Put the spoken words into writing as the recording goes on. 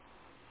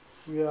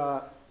We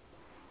are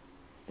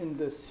in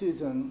the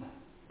season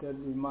that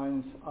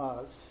reminds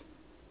us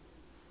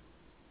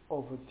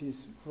of this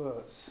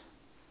verse.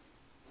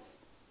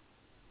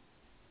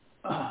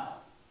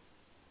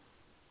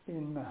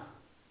 In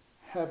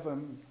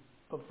heaven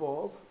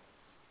above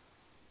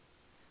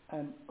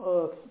and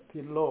earth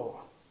below,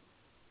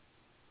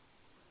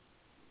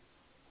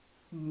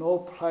 no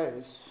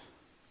place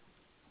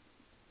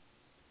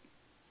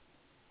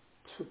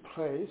to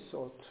place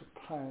or to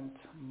plant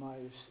my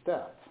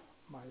step,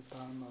 my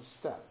Dharma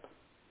step.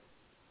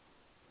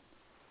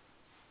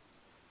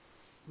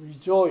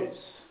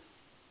 Rejoice.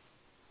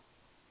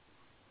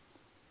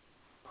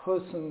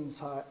 Persons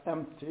are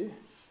empty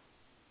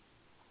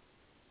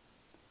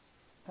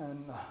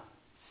and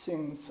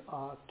things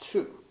are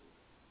true.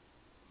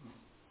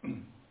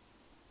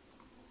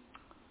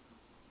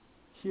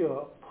 Here,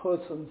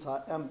 persons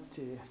are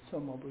empty.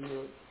 Some of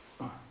you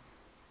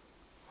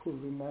who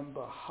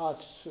remember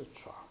Heart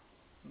Sutra,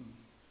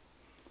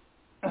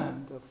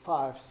 the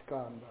 5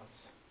 skandhas,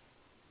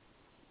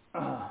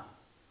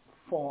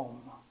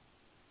 form,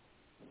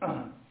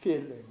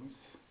 feelings,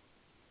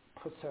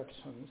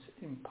 perceptions,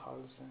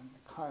 impulse, and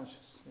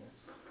consciousness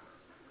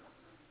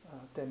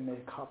that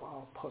make up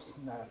our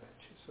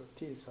personality. So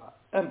these are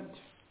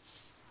empty.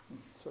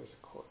 So it's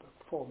called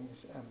form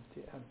is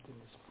empty,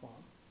 emptiness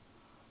form.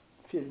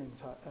 Feelings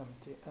are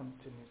empty,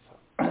 emptiness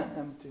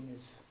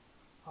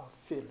are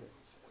feelings,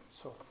 and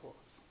so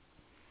forth.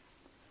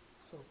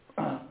 So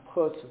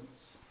persons,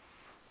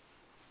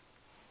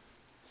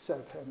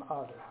 self and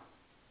other,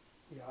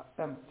 we are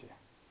empty,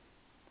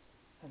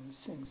 and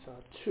things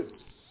are true.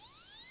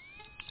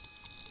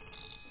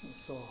 And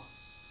so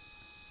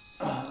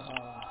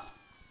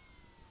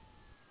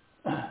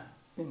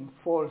in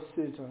fall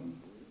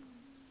season,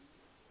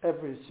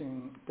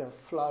 everything that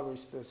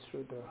flourished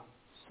through the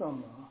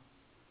summer,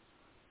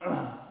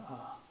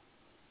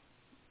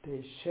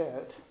 they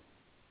shed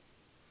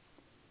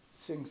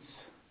things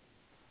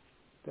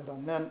that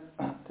are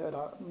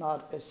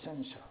not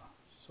essential.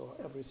 So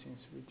everything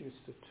is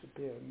reduced to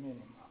bare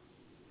minimum.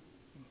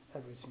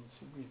 Everything is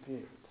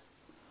revealed.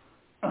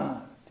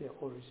 The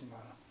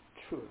original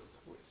truth,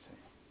 we say.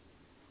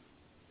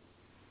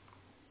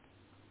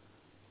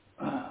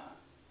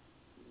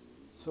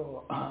 So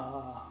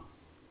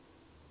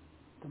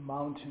the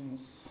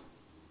mountains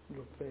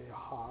look very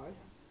high,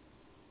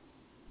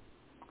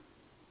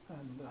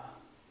 and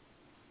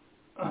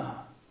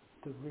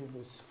the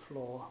rivers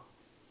flow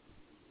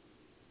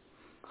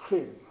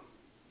clean.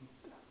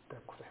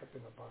 That could have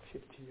been about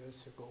 50 years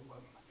ago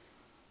when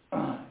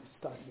it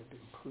started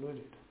being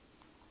polluted.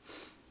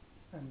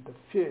 And the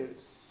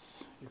fields,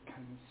 you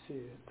can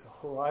see the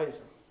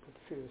horizon.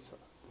 The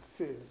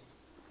fields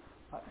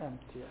are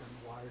empty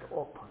and wide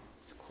open.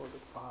 It's called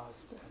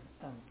vast and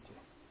empty.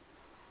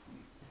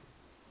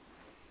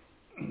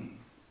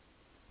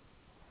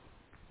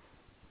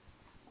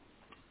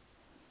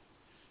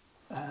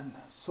 And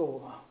so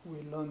we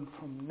learn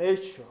from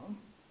nature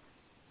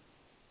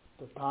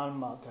the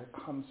Dharma that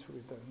comes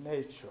with the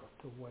nature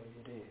the way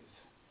it is,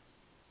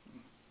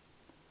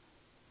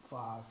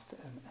 vast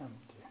and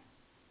empty.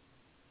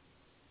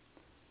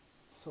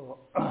 So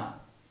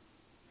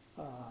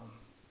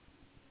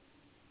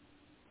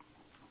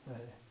the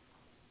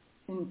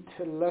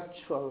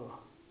intellectual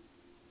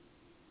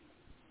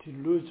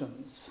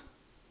delusions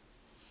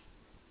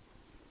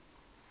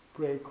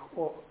break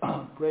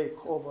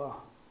over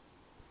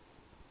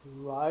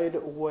right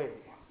away,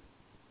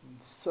 and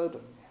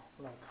suddenly,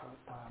 like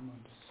a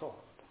diamond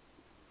sword.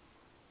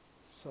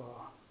 So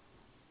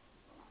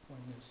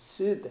when you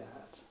see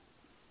that,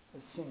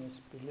 the thing is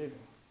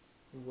believing,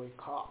 you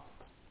wake up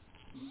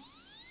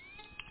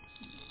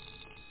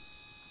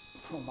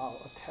from our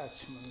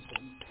attachments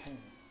and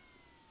pain.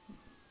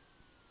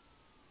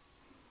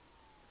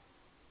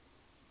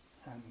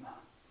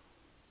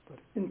 But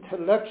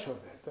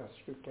intellectually, as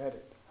you get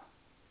it,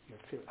 you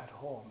feel at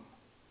home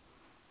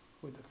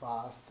with the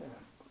vast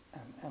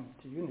and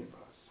empty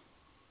universe.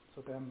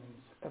 So that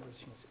means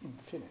everything is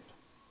infinite.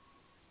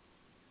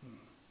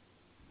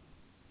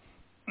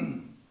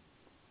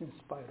 In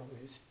spite of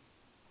its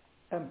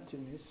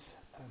emptiness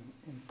and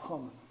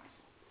impermanence.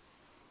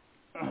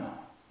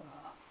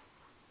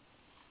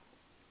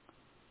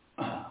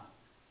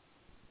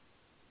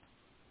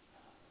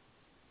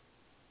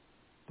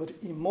 But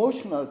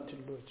emotional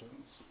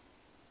delusions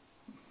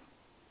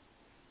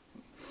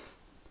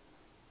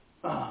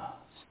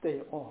stay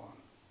on.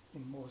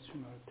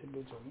 Emotional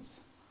delusions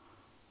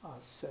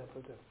are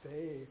severed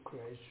very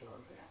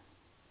gradually,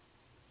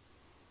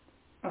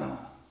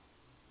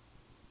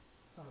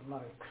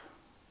 like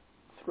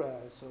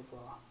threads of a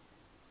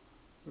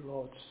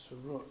lotus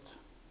root.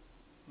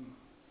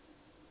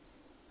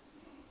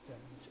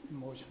 Then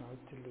emotional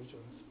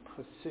delusions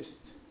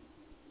persist.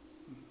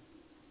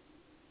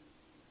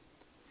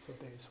 So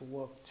there is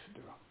work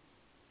to do.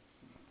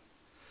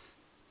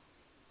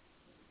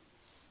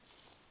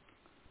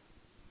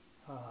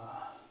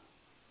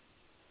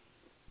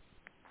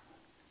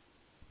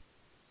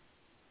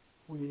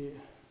 We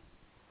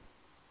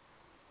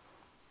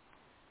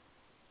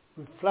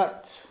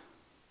reflect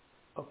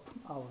upon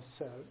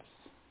ourselves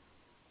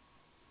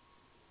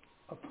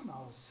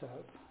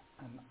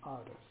and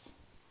others.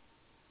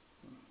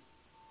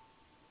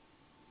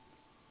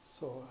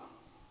 So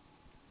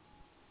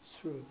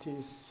through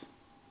this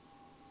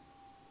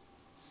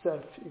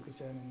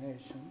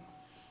self-examination,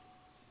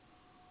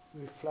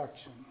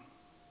 reflection,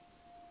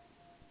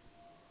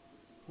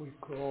 we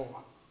grow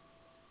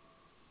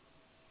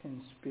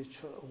in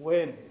spiritual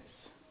awareness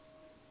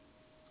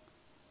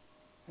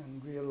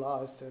and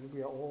realize that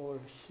we are all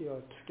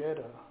here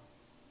together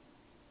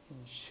in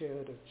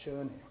shared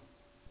journey,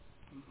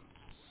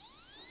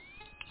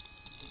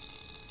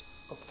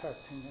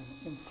 affecting and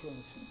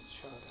influencing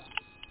each other.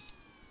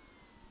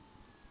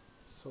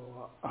 So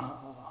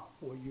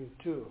what you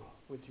do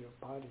with your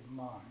body,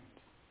 mind,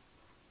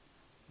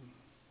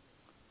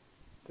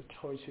 the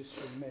choices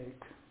you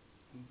make,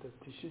 and the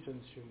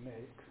decisions you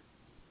make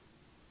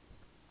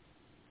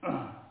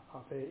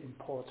are very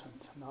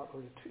important, not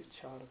only to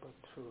each other, but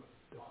to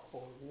the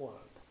whole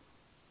world.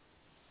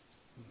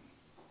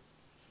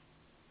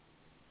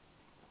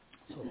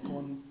 So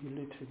don't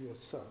belittle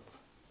yourself.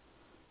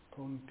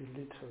 Don't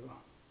belittle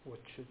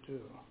what you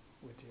do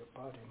with your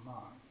body,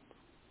 mind.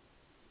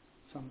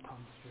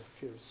 Sometimes you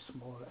feel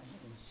small and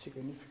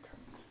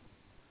insignificant,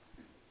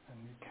 and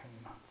you can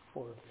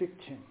fall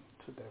victim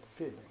to that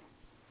feeling.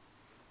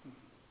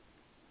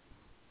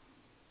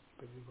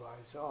 But you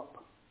rise up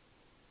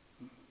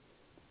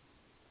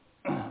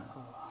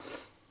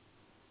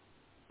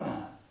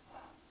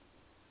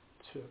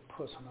to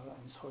personal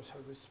and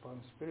social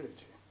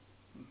responsibility.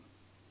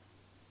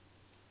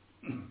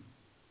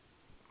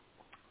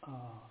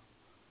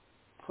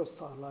 First,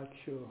 I'd like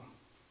you,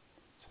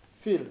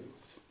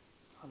 feelings,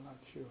 I'd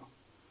like you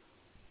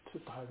to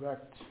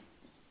direct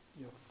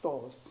your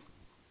thoughts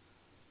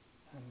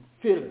and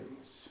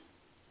feelings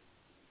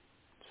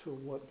to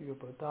what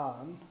you've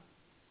done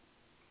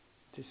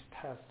this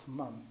past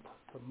month,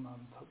 the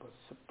month of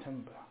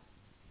September.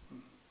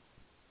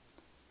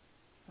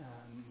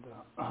 And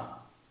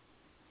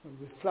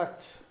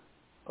reflect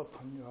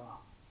upon your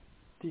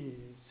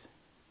deeds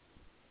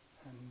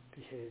and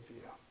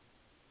behavior.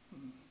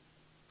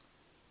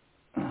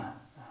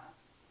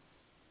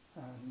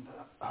 And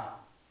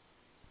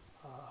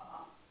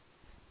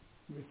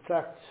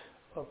reflect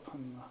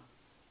upon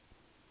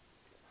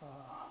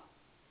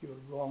your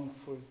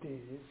wrongful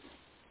deeds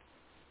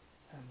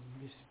and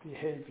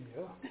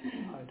misbehavior,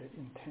 either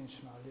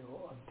intentionally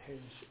or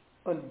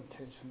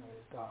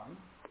unintentionally done,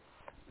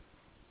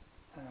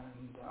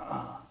 and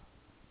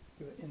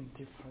your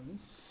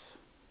indifference.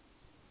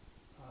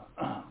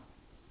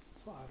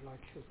 So I'd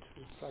like you to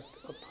reflect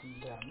upon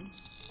them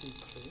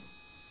deeply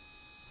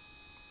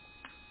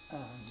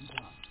and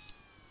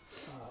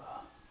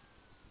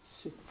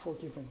seek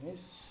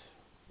forgiveness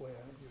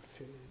where you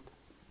feel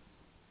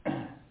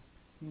it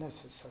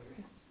necessary,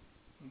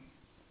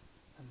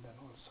 and then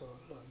also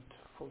learn to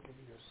forgive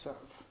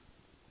yourself.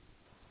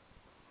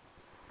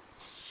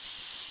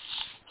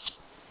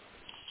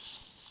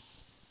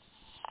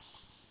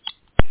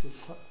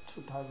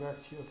 To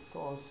direct your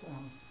thoughts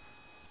and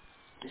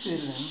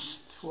feelings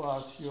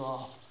towards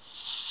your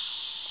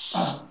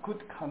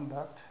good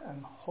conduct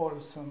and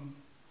wholesome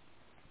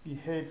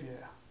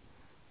behavior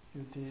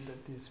you did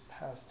this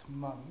past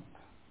month,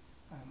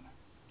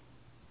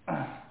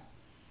 and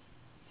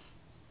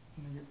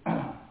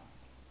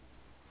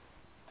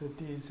the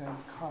deeds and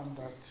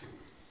conduct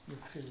you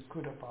feel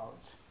good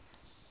about.